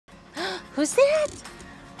Who's that?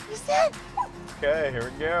 Who's that? Okay,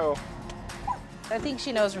 here we go. I think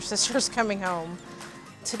she knows her sister's coming home.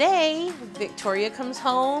 Today, Victoria comes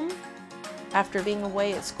home. After being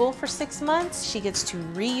away at school for 6 months, she gets to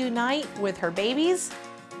reunite with her babies.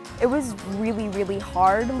 It was really, really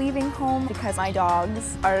hard leaving home because my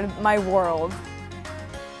dogs are my world.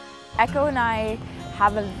 Echo and I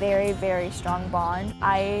have a very, very strong bond.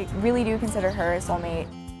 I really do consider her a soulmate.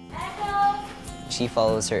 Echo! She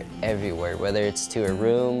follows her everywhere, whether it's to her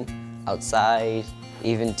room, outside,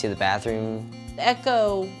 even to the bathroom.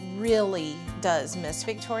 Echo really does miss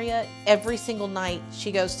Victoria. Every single night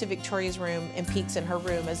she goes to Victoria's room and peeks in her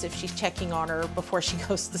room as if she's checking on her before she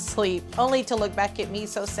goes to sleep, only to look back at me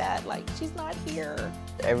so sad, like she's not here.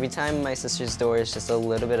 Every time my sister's door is just a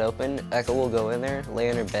little bit open, Echo will go in there, lay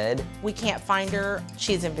in her bed. We can't find her,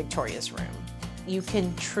 she's in Victoria's room. You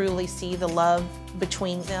can truly see the love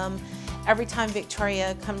between them. Every time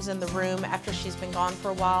Victoria comes in the room after she's been gone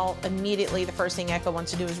for a while, immediately the first thing Echo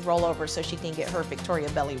wants to do is roll over so she can get her Victoria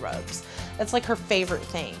belly rubs. That's like her favorite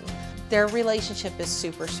thing. Their relationship is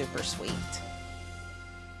super, super sweet.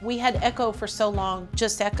 We had Echo for so long,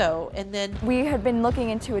 just Echo, and then We had been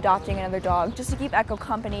looking into adopting another dog just to keep Echo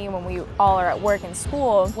company when we all are at work and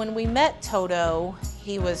school. when we met Toto,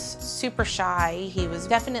 he was super shy. He was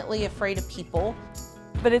definitely afraid of people.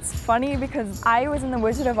 But it's funny because I was in the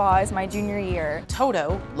Wizard of Oz my junior year.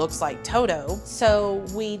 Toto looks like Toto, so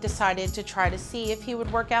we decided to try to see if he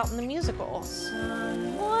would work out in the musical.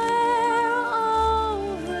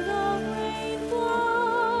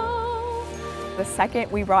 The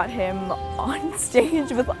second we brought him on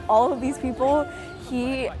stage with all of these people,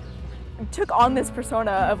 he took on this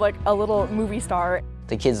persona of like a little movie star.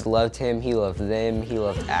 The kids loved him, he loved them, he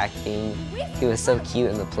loved acting. He was so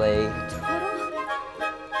cute in the play.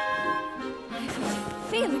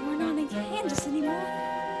 Feeling we're not in Kansas anymore.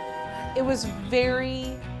 It was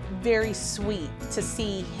very, very sweet to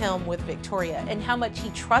see him with Victoria and how much he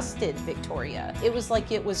trusted Victoria. It was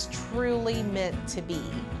like it was truly meant to be.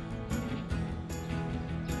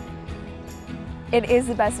 It is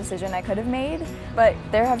the best decision I could have made, but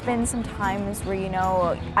there have been some times where, you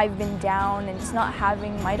know, I've been down and just not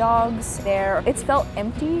having my dogs there. It's felt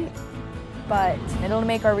empty, but it'll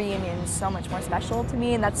make our reunion so much more special to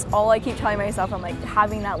me, and that's all I keep telling myself. I'm like,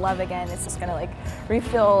 having that love again, it's just gonna like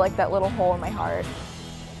refill like that little hole in my heart.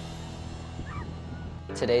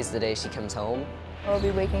 Today's the day she comes home. We'll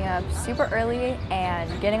be waking up super early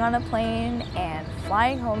and getting on a plane and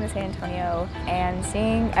flying home to San Antonio and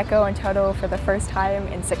seeing Echo and Toto for the first time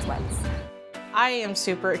in 6 months. I am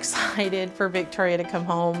super excited for Victoria to come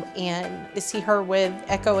home and to see her with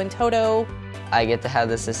Echo and Toto. I get to have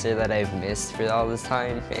the sister that I've missed for all this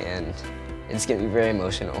time, and it's gonna be very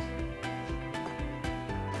emotional.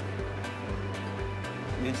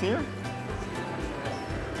 You here?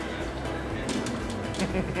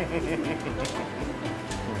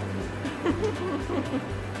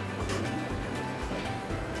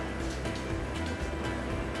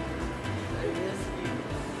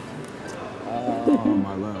 Oh,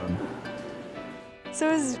 my love. So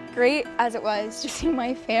it was great as it was just seeing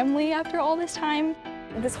my family after all this time.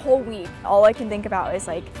 This whole week, all I can think about is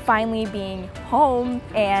like finally being home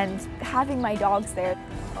and having my dogs there.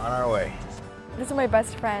 On our way. These are my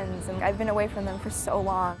best friends, and I've been away from them for so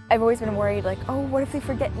long. I've always been worried, like, oh, what if they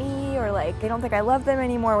forget me? Or like, they don't think I love them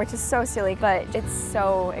anymore, which is so silly. But it's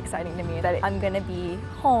so exciting to me that I'm gonna be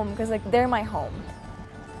home, because like, they're my home.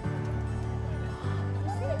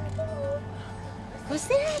 Who's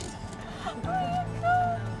that?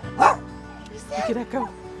 Who's that? Look at Echo.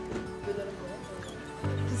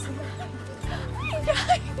 Hi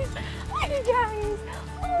guys! Hi guys!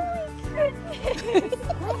 Oh my goodness!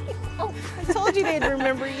 I told you they'd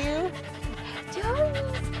remember you.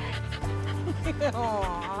 Jones!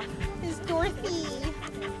 Aww, it's Dorothy.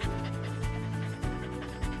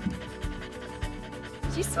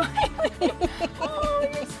 She's smiling! Oh,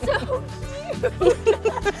 you're so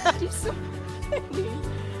cute! You're so pretty!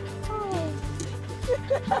 Oh.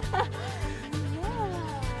 Yeah.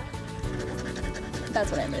 That's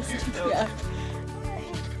what I missed. Yeah.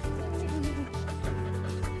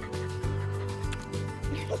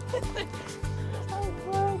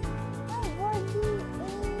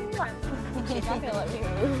 She's not gonna let me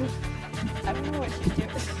move. I don't know what she's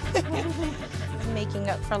doing. Making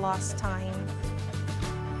up for lost time.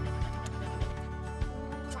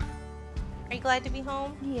 Are you glad to be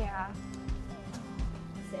home? Yeah.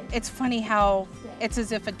 It's funny how it's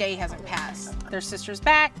as if a day hasn't passed. Their sister's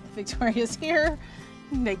back, Victoria's here,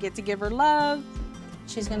 they get to give her love.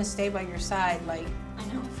 She's gonna stay by your side like, I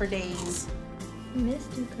know. for days.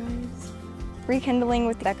 Missed you guys. Rekindling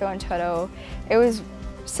with Echo and Toto, it was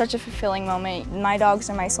such a fulfilling moment. My dogs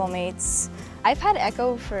are my soulmates. I've had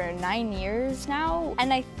Echo for 9 years now,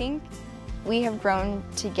 and I think we have grown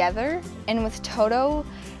together. And with Toto,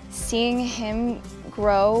 seeing him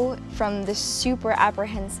grow from this super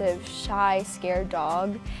apprehensive, shy, scared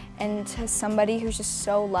dog into somebody who's just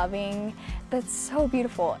so loving, that's so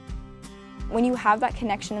beautiful. When you have that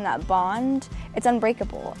connection and that bond, it's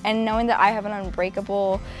unbreakable. And knowing that I have an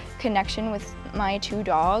unbreakable connection with my two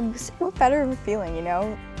dogs, what better of a feeling, you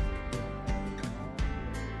know?